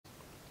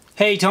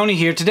Hey, Tony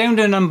here. Today I'm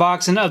doing an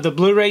unboxing of the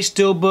Blu-ray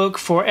Steelbook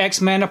for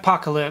X-Men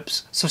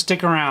Apocalypse, so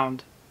stick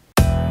around.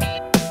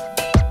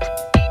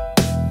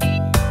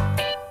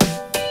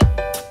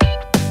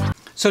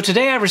 So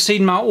today I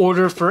received my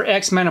order for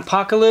X-Men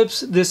Apocalypse.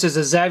 This is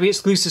a Zavvi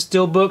exclusive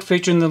steelbook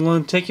featuring the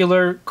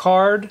lenticular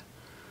card.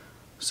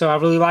 So I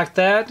really like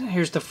that.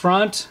 Here's the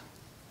front.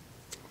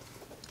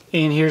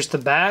 And here's the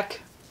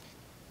back.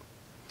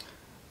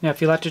 Now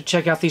if you'd like to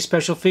check out these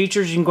special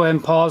features, you can go ahead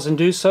and pause and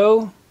do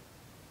so.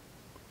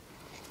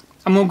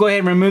 I'm going to go ahead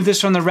and remove this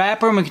from the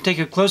wrapper and we can take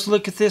a closer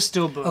look at this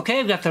steelbook.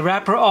 Okay, I've got the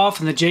wrapper off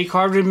and the J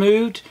card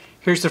removed.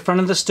 Here's the front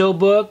of the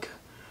steelbook.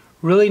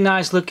 Really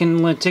nice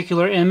looking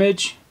lenticular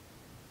image.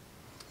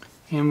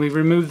 And we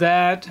remove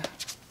that.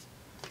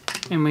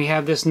 And we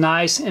have this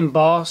nice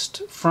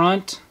embossed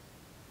front.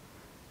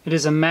 It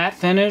is a matte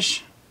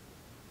finish.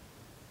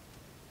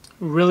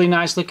 Really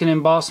nice looking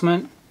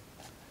embossment.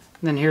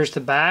 And then here's the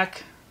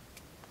back.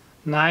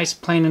 Nice,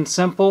 plain and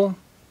simple.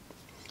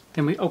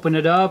 Then we open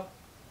it up.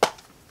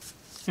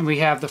 And we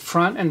have the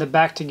front and the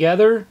back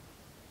together.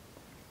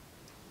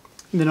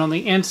 And then on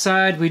the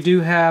inside we do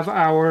have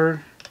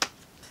our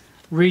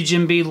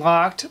Region B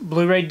locked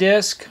Blu-ray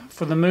disc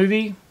for the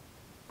movie.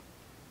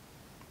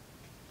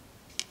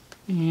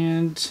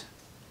 And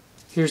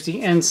here's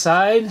the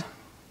inside.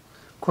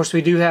 Of course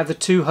we do have the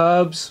two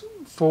hubs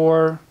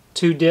for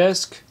two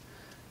discs,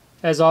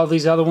 as all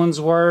these other ones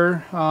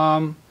were.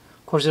 Of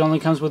course it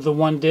only comes with the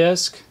one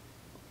disc.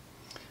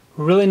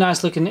 Really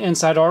nice looking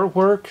inside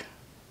artwork.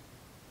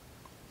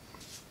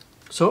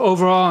 So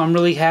overall, I'm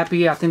really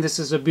happy. I think this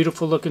is a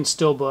beautiful looking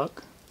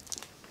steelbook.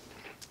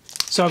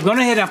 So I've gone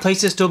ahead and I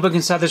placed this steelbook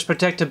inside this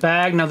protective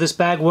bag. Now this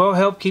bag will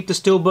help keep the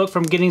steelbook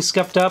from getting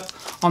scuffed up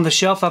on the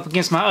shelf up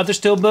against my other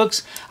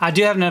steelbooks. I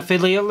do have an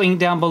affiliate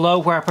link down below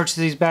where I purchased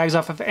these bags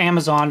off of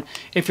Amazon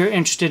if you're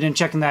interested in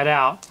checking that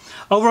out.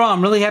 Overall,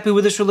 I'm really happy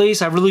with this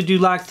release. I really do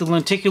like the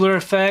lenticular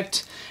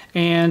effect,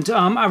 and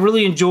I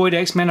really enjoyed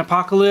X-Men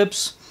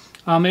Apocalypse.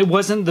 It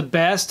wasn't the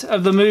best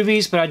of the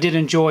movies, but I did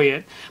enjoy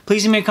it.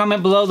 Please leave me a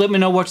comment below. Let me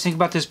know what you think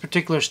about this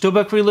particular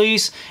steelbook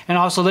release, and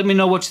also let me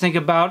know what you think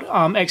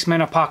about X-Men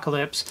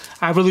Apocalypse.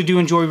 I really do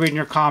enjoy reading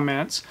your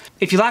comments.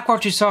 If you like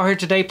what you saw here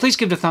today, please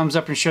give it a thumbs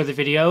up and share the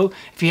video.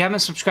 If you haven't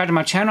subscribed to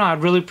my channel,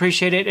 I'd really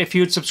appreciate it if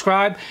you would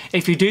subscribe.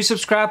 If you do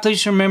subscribe,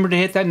 please remember to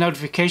hit that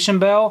notification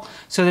bell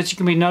so that you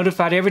can be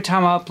notified every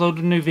time I upload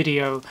a new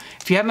video.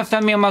 If you haven't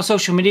found me on my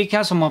social media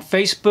accounts, I'm on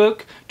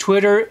Facebook,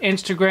 Twitter,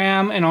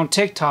 Instagram, and on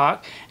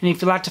TikTok. And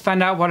if you'd like to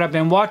find out what I've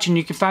been watching,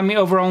 you can find me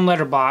over on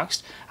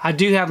Letterboxd. I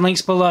do have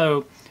links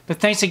below. But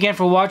thanks again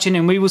for watching,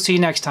 and we will see you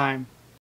next time.